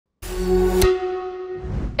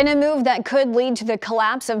In a move that could lead to the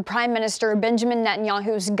collapse of Prime Minister Benjamin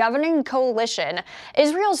Netanyahu's governing coalition,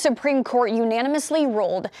 Israel's Supreme Court unanimously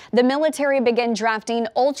ruled the military begin drafting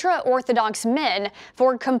ultra-Orthodox men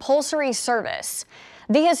for compulsory service.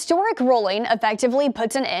 The historic ruling effectively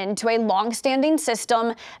puts an end to a long-standing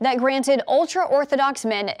system that granted ultra-Orthodox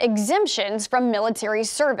men exemptions from military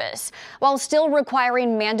service, while still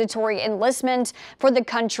requiring mandatory enlistment for the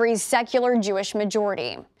country's secular Jewish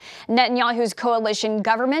majority. Netanyahu's coalition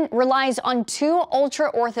government relies on two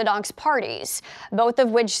ultra-Orthodox parties, both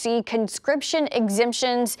of which see conscription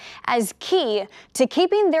exemptions as key to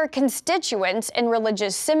keeping their constituents in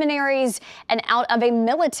religious seminaries and out of a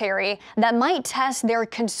military that might test their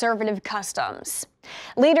conservative customs.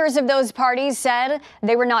 Leaders of those parties said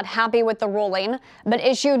they were not happy with the ruling, but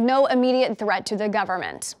issued no immediate threat to the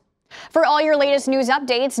government. For all your latest news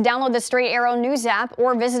updates, download the Straight Arrow News app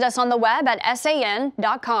or visit us on the web at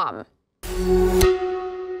san.com.